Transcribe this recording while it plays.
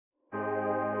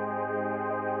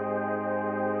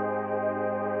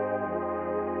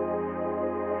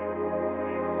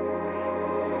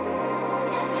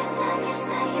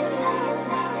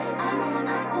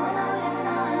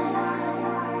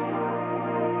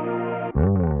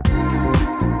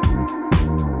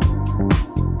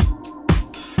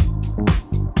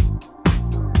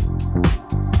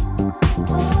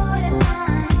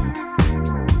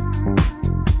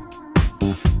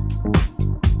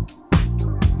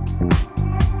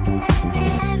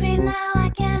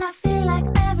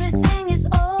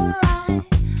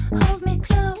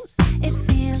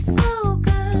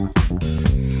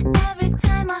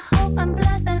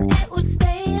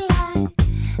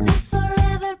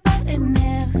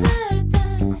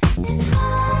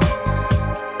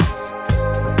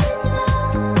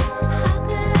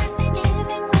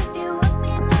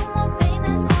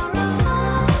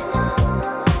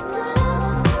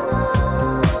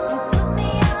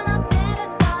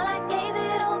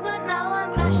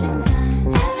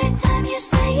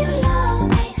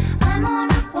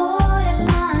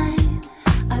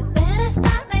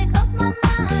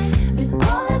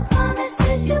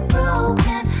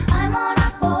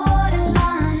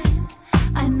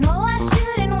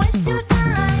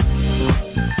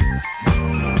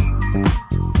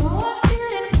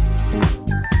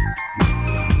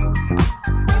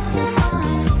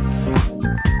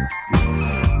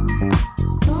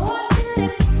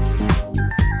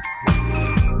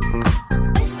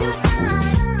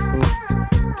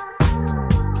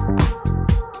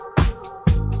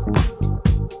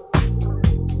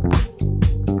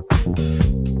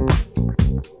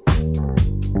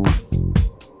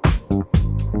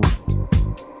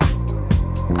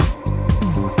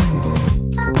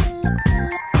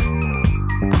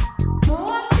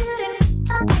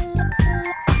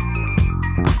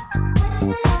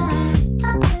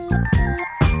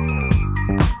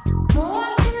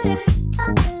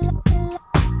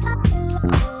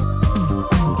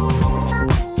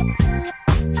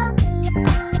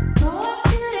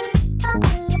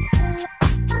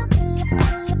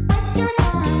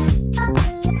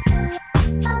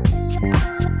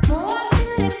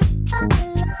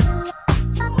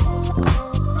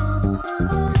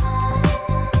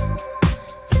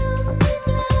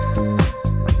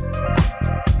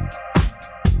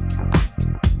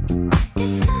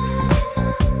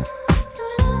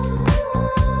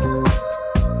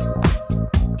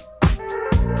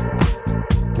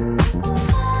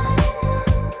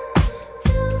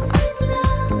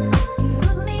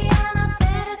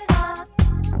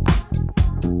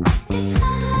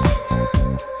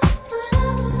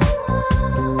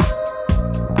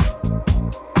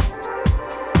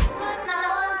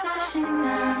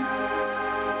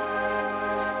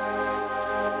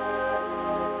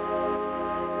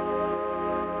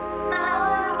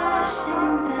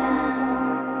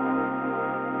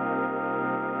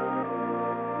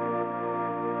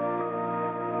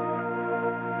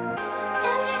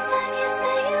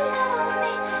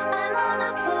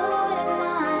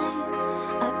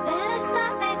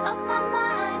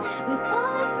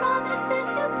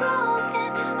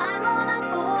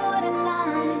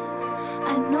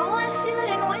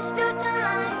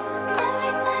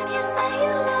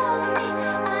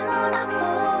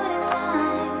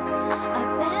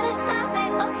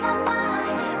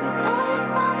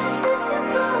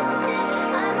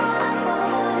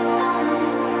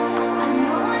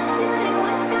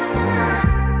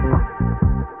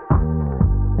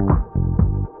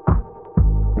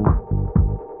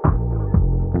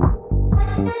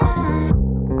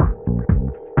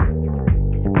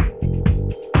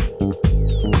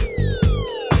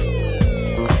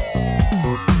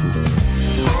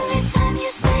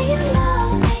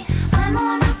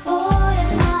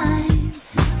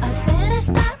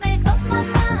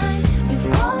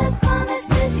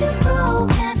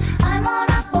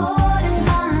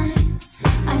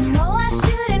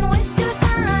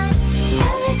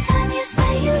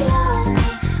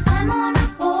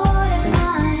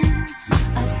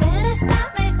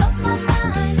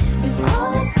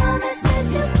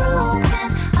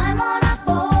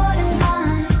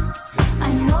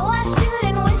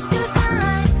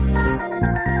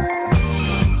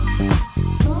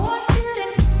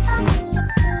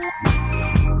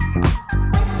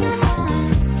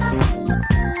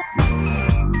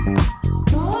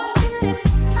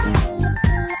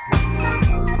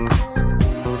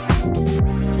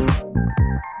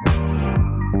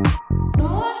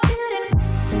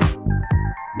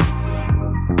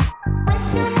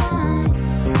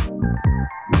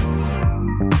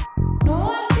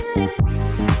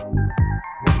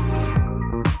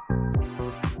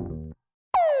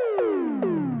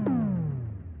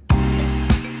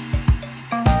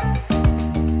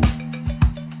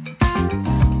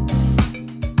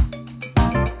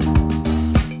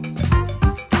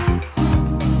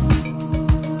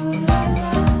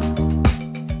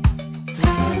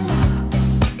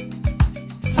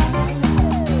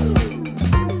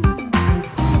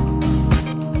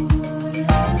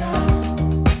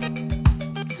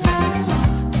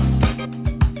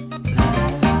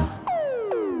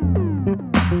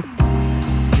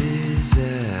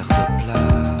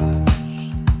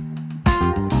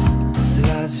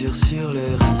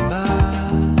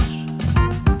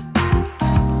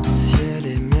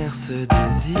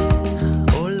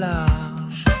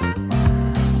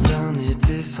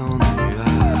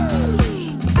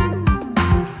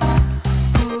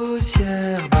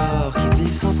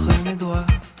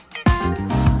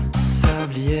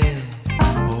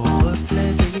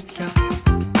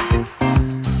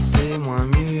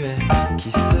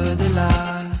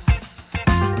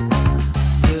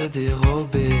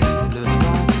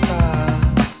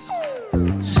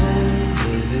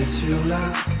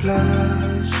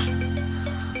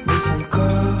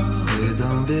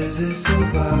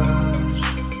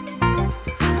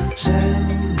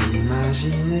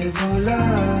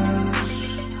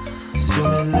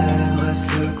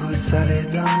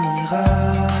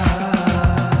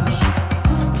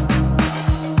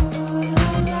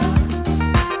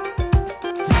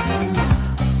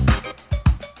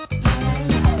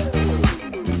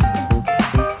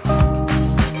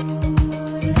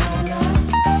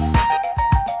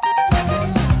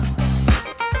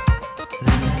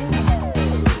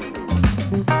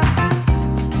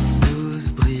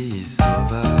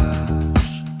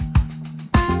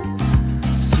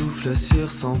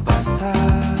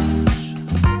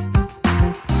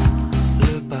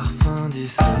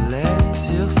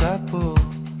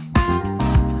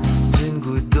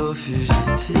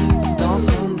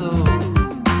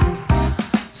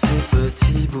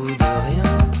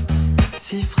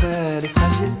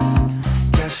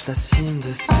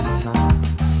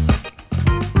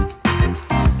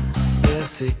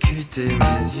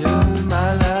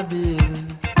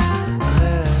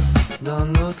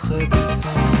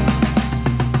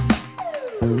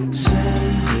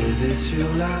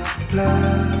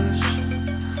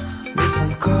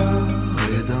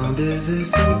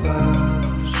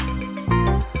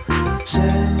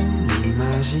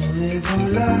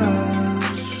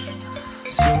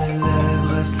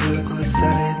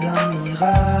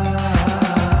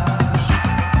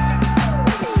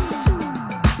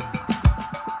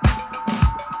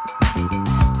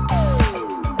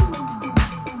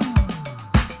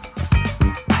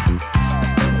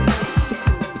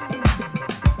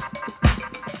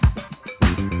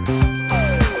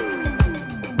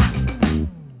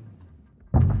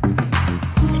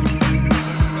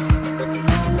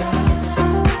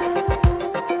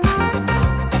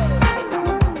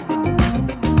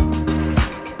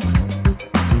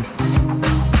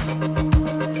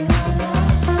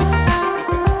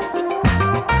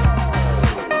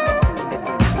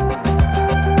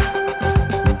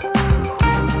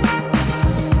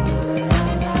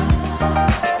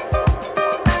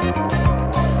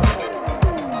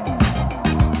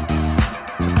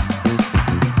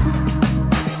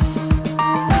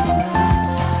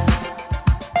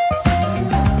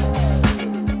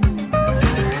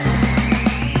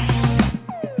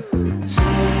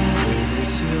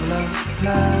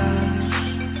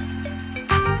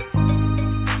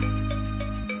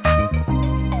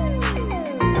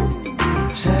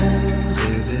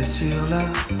sur la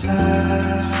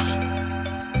plage.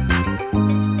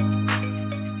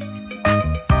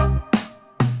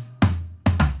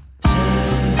 Je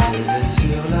rêvais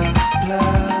sur la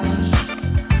plage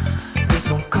de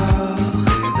son corps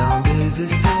et d'un baiser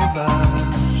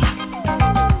sauvage.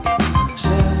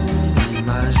 Je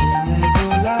m'imaginais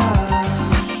volage,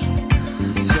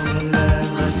 sur mes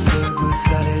lèvres reste le goût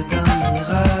salé d'un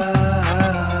mirage.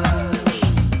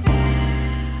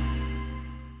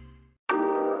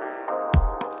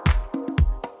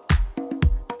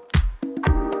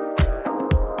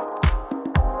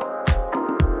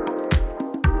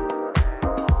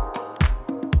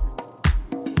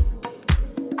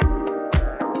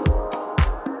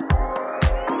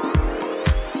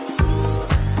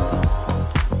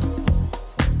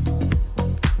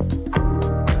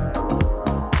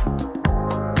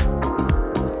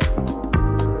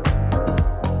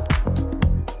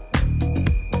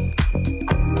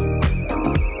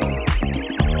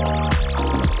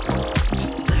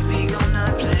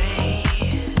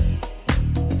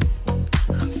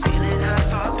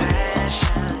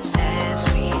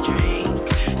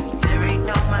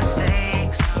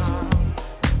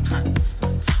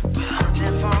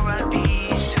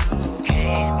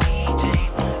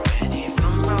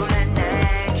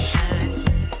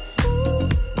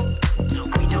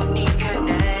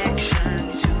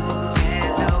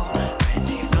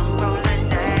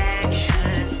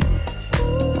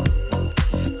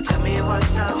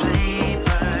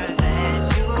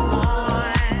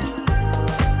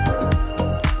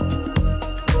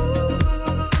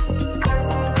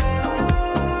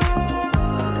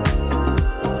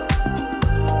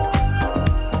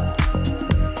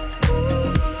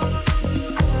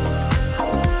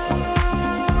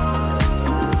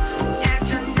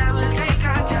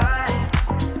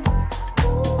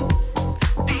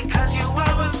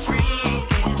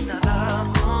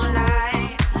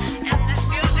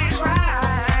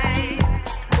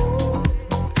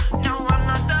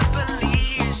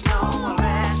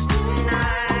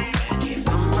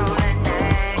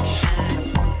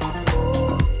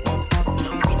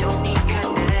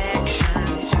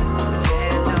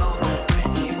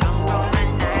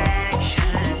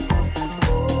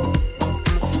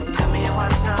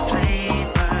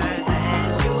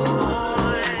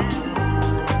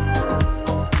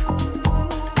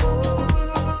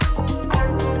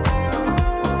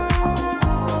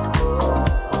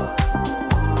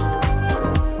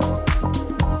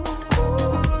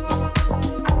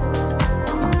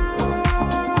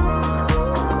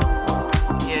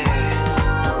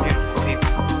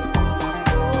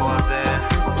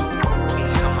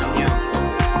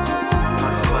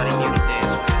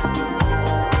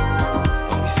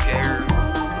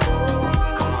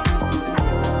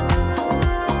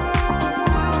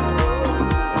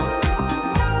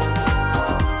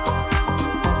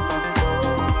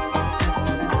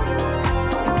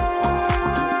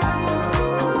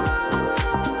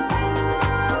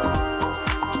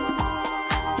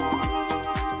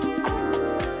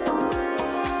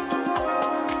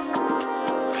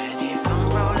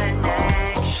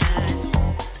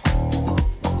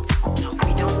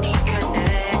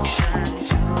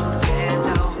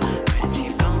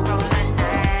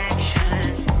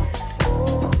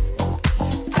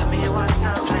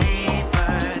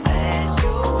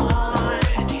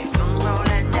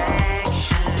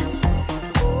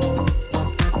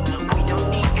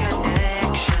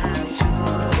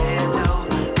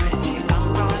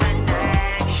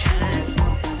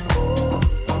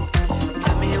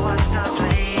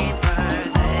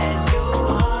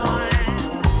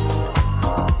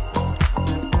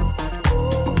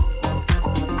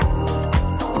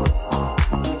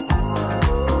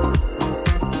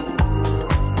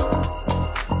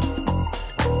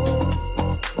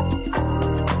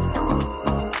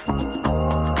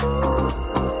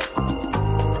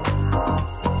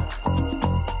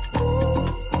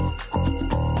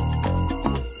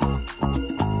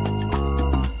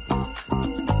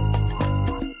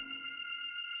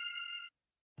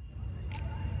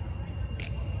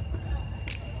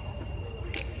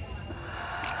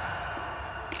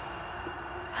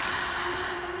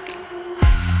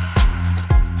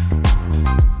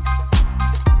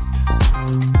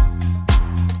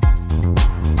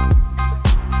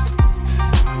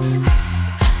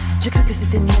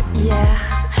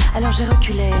 Alors j'ai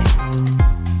reculé.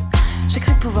 J'ai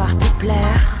cru pouvoir te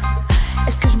plaire.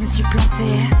 Est-ce que je me suis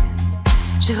plantée?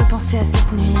 J'ai repensé à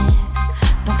cette nuit.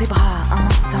 Dans tes bras, un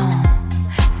instant.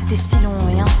 C'était si long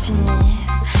et infini.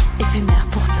 Éphémère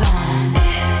pourtant.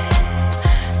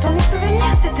 Et dans mes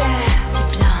souvenirs, c'était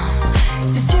si bien.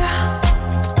 C'est sûr,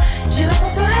 j'y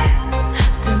repenserai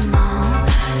demain.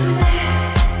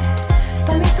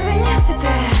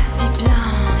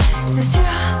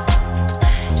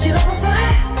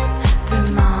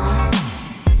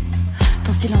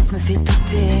 silence me fait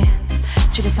douter.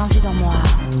 Tu laisses un vide en moi.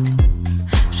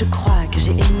 Je crois que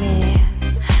j'ai aimé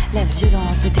la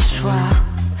violence de tes choix.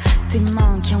 Tes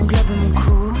mains qui englobent mon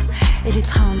cou et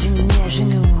l'étreinte d'une nuit à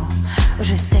genoux. Oh,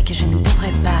 je sais que je ne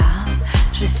devrais pas.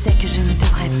 Je sais que je ne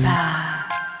devrais pas.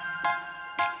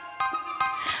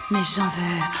 Mais j'en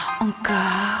veux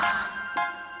encore.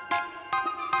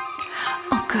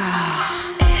 Encore.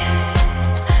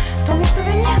 Dans mes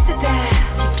souvenirs c'était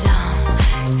si bien.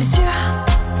 C'est sûr,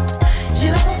 j'y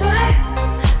repenserai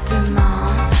demain.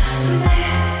 Mais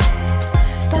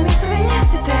dans mes souvenirs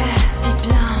c'était si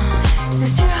bien.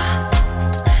 C'est sûr,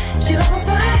 j'y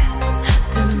repenserai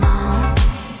demain.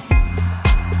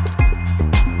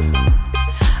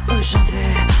 Oh, j'en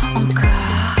veux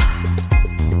encore.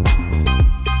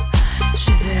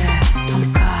 Je veux ton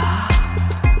corps.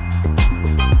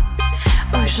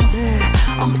 Oh, j'en veux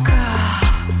encore.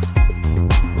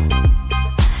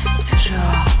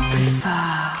 Toujours plus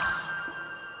fort.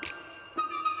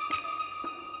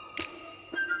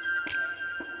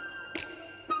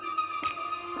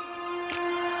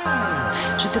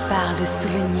 Je te parle de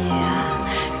souvenirs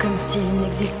comme s'ils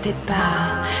n'existaient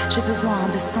pas. J'ai besoin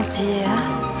de sentir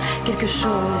quelque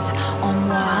chose en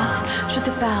moi. Je te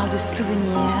parle de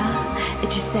souvenirs et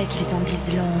tu sais qu'ils en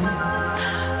disent long.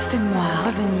 Fais-moi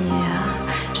revenir,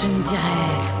 je ne dirai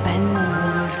pas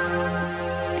non.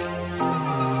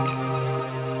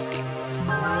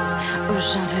 Oh,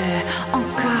 j'en veux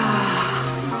encore.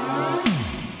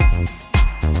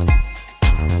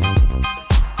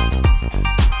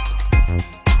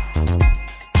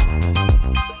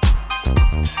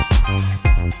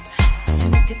 Ce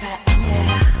n'était pas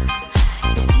hier.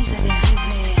 Et si j'avais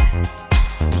rêvé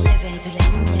qu'il y avait de la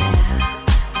lumière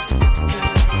dans cette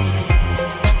obscurité.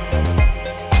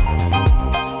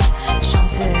 J'en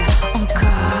veux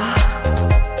encore.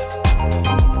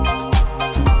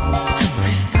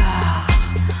 Plus fort.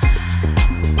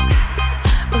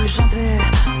 Oh, j'en veux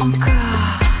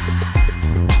encore.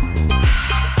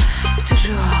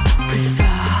 Toujours plus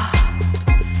fort.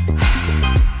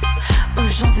 Oh,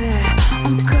 j'en veux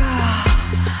encore.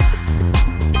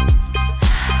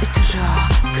 Et toujours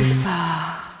plus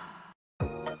fort.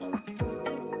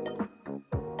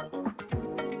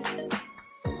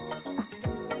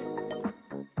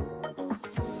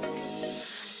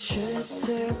 Je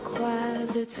te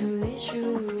croise tous les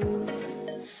jours.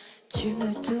 Tu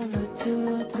me tournes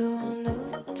autour, tourne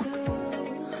autour.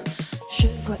 Je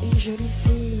vois une jolie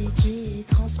fille qui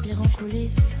transpire en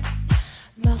coulisses.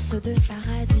 Morceau de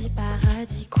paradis,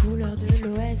 paradis, couleur de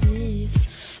l'oasis.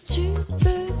 Tu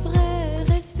devrais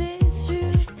rester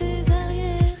sur tes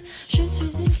arrières. Je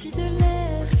suis une fille de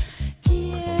l'air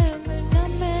qui aime la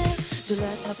mer. De l'eau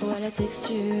à ma peau à la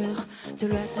texture, de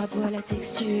l'eau à ma peau à la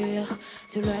texture,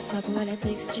 de l'eau à ma peau à la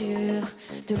texture,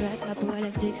 de l'eau à ma peau à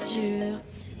la texture.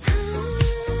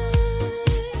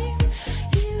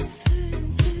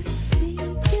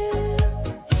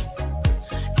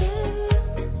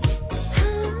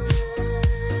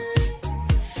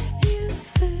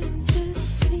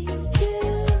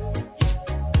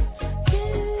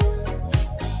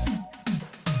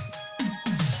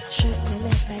 Je ne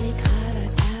mets pas les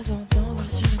cravates avant d'en voir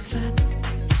sur une femme.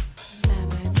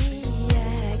 Mamma mia,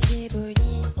 que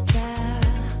bonita.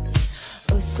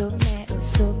 Au sommet, au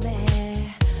sommet,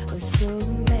 au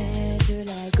sommet de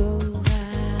la Gora.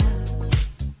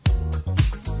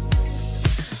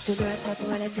 De l'eau à ma peau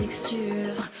à la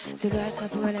texture, de l'eau à ma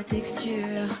peau à la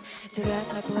texture, de l'eau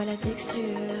à ma peau à la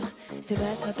texture, de l'eau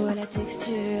à ma peau à la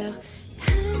texture.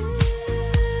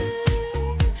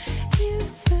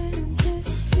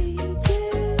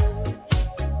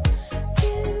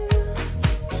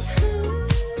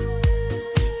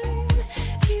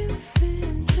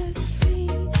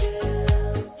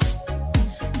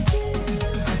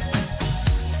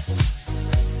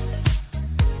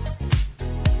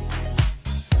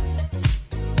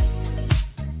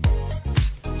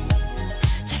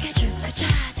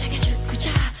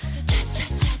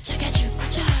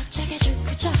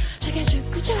 Cha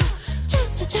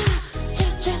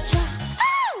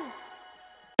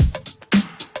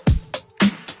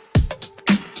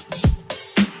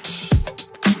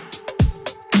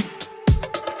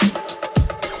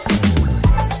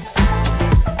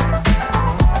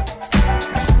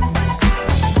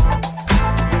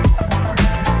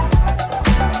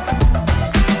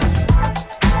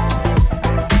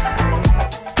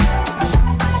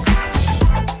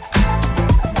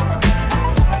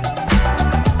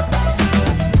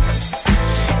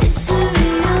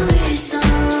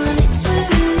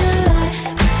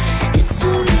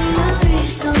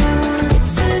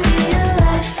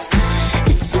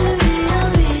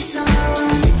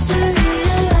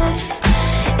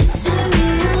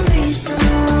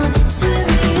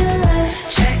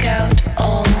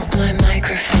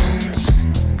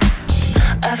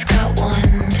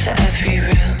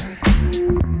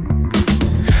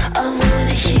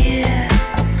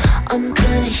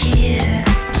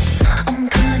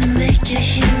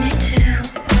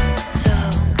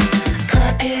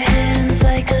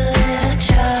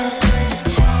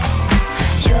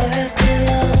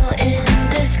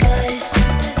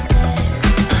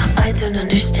don't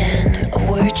understand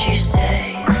a word you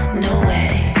say. No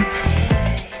way.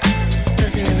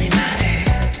 Doesn't really matter.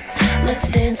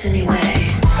 Let's dance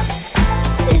anyway.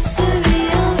 It's a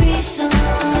real reason.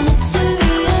 It's a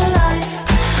real life.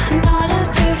 Not a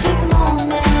perfect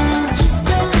moment, just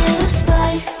a little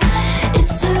spice.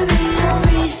 It's a real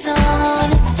reason.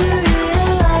 It's a real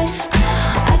life.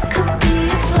 I could be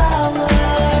a flower.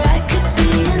 I could be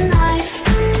a knife.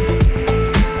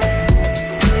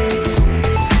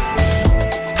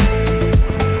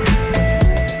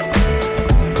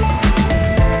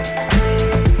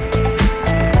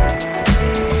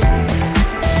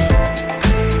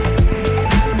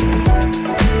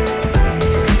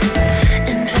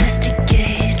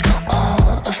 Investigate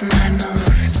all of my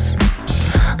moves.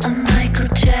 I'm Michael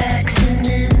Jackson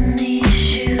in these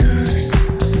shoes.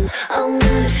 I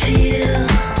wanna feel,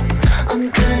 I'm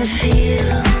gonna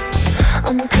feel,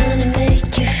 I'm gonna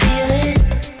make you feel it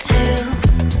too.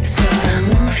 So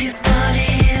move your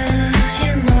body, lose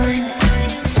your mind.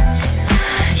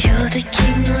 You're the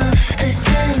king of this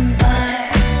empire.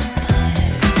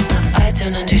 I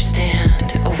don't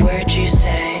understand a word you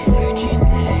say. Word you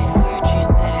say, word you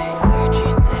say, word you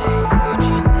say, word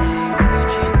you say,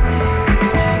 word you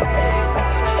say,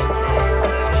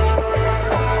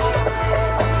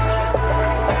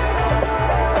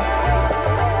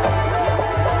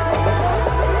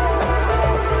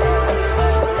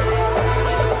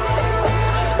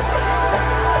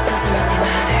 doesn't really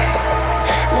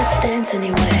matter. Let's dance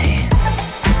anyway.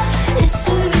 It's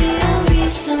a real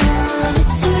reason.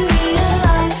 It's a real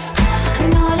life.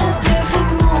 Not a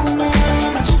perfect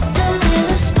moment, just a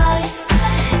little spice.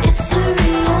 It's a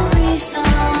real reason.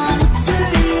 It's a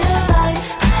real life.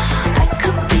 I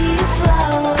could be a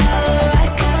flower. I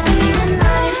could be a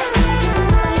knife.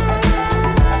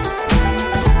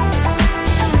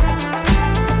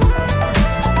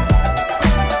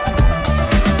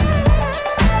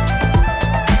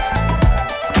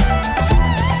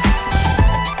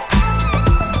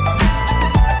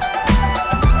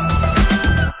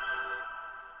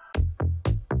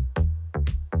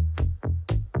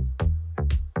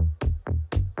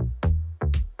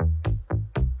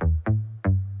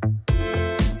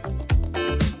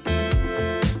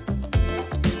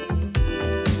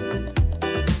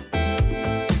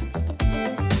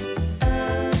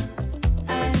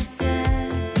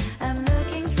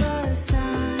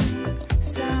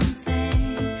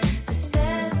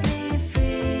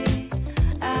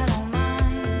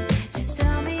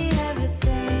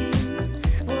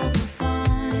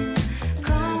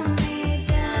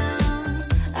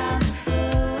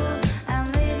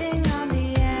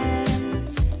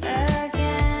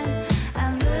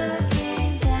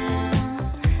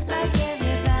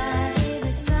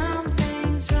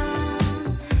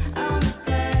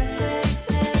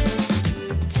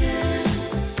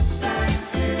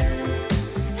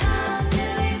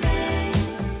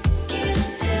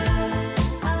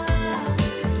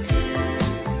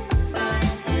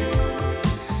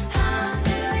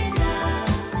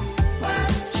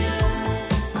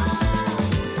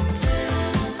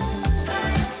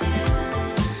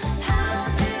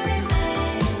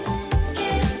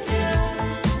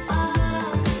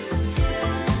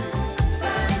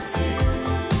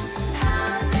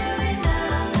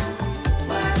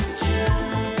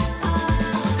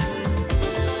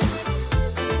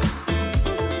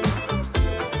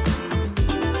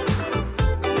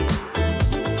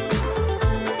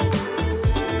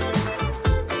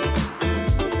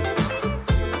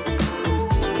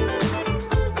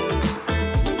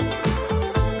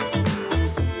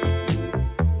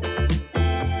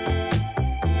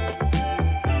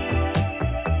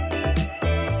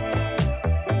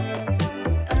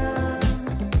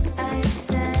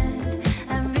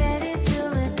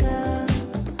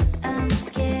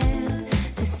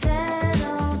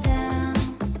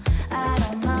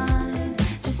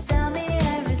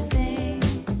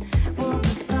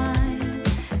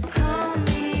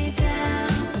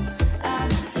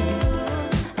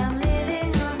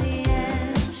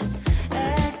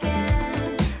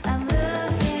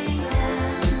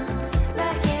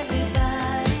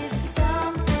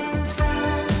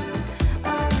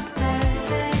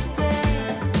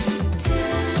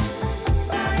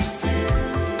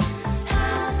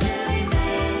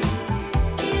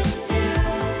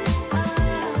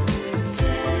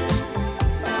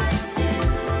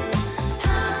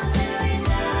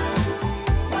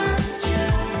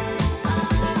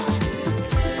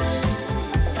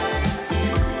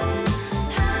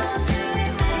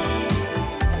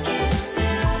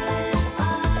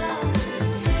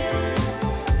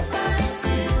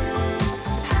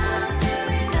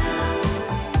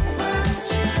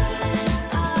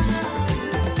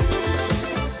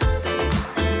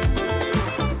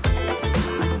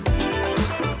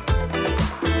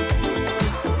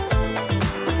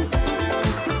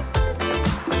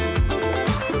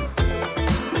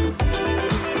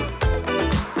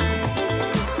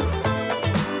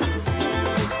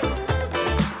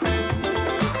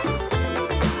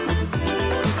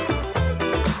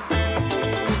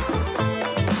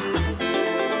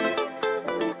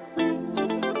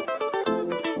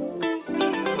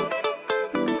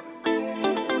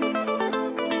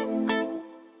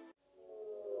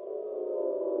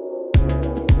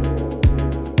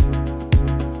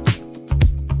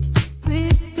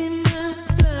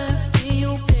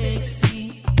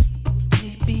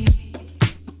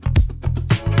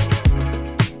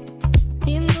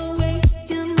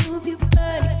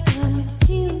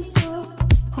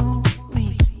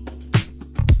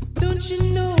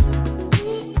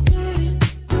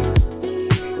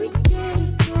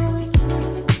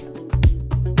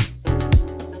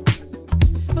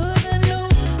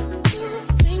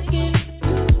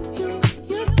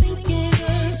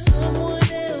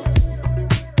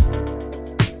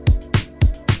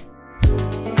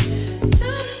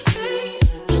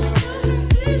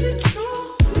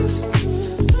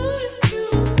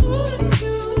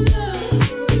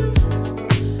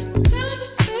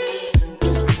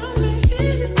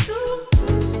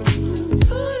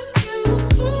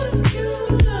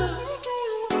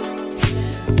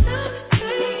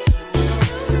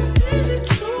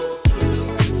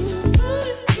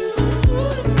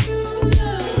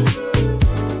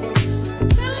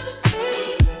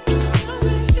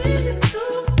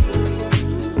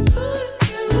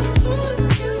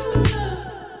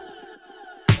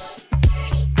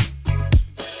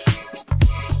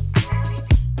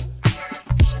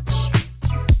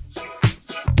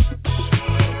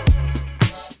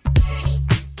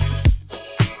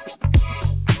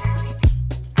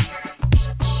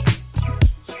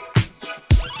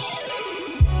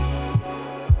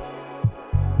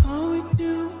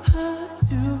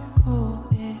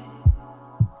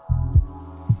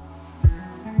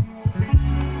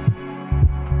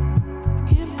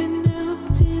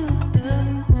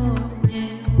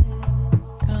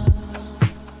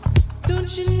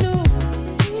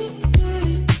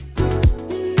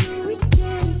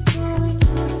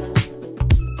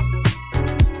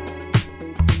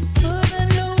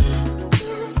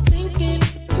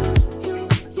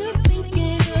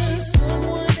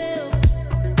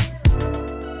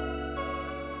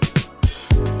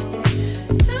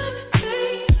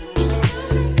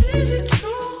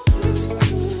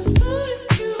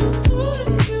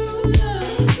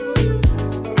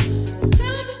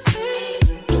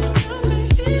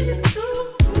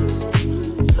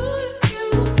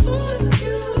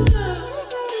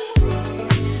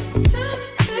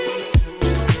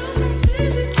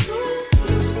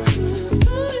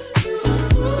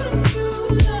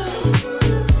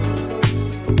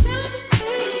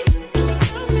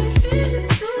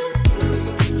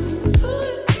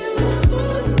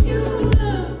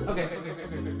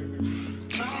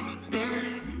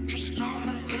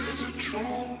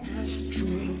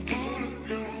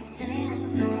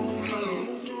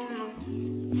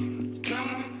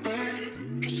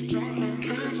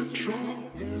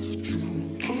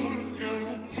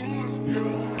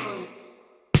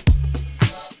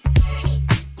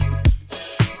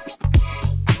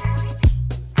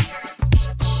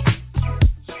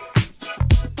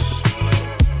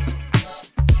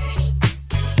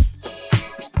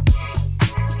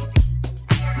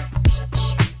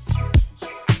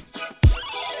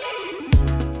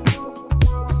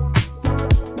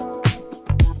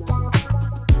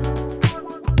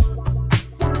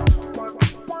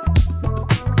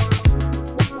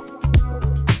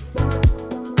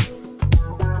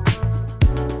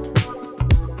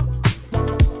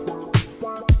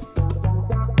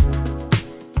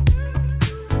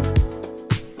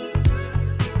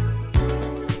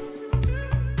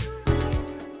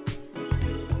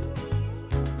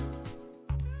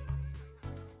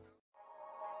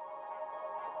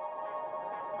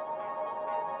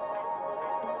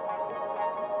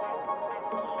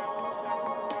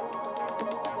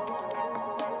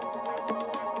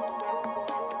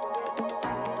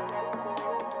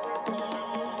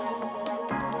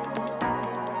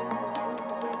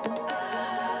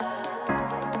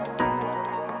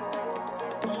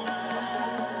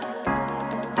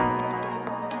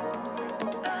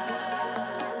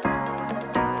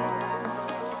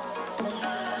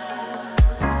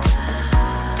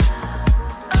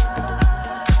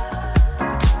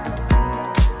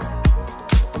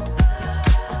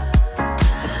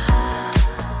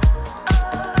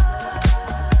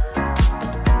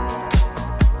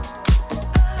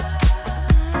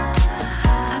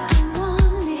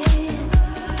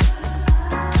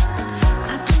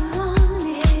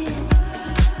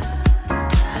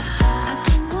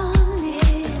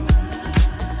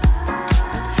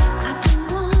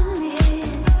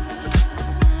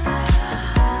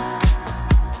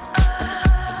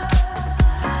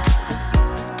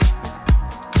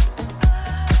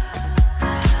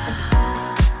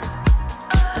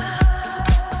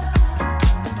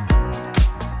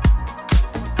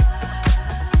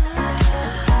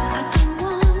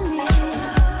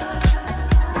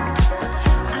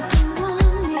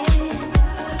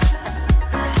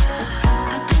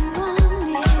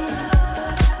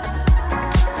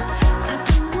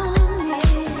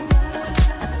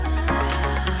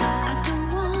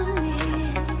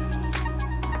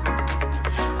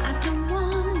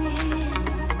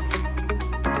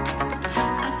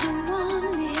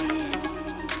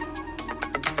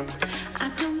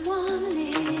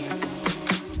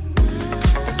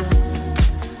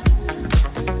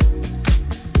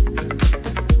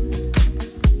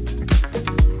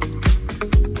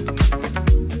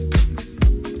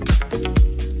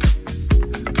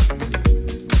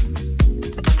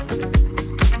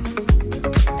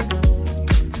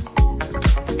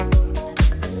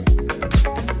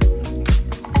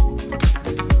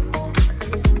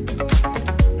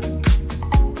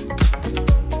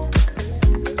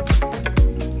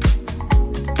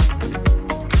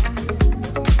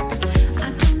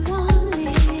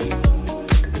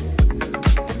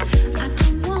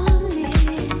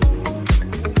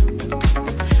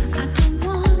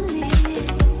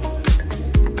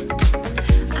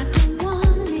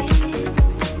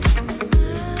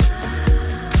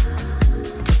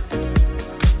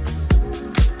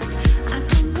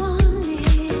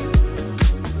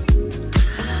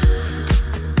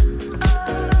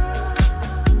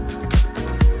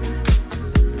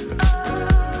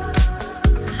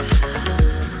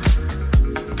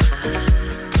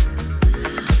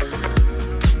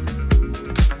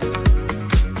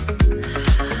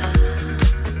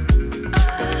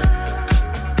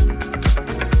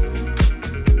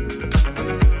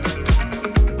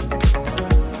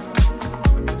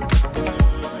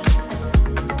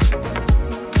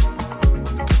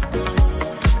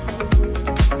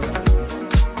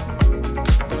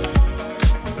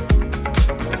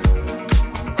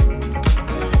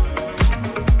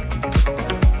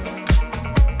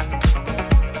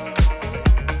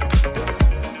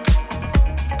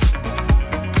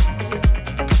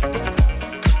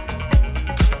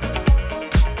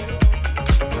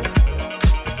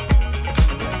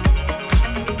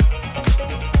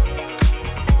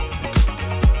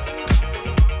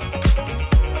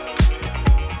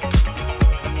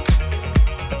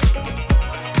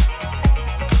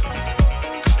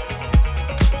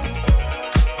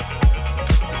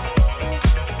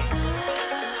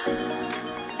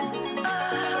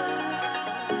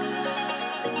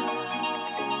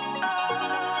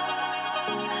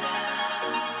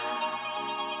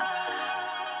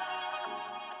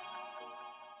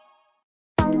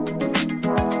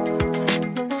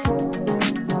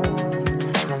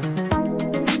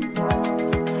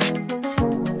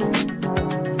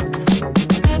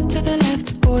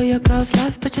 your girls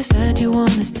left, but you said you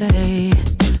wanna stay.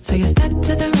 So you stepped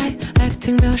to the right,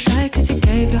 acting real shy, cause you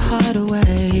gave your heart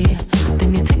away.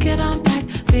 Then you take it on back,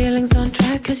 feelings on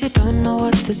track, cause you don't know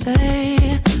what to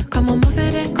say. Come on, move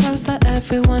it in close, let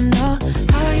everyone know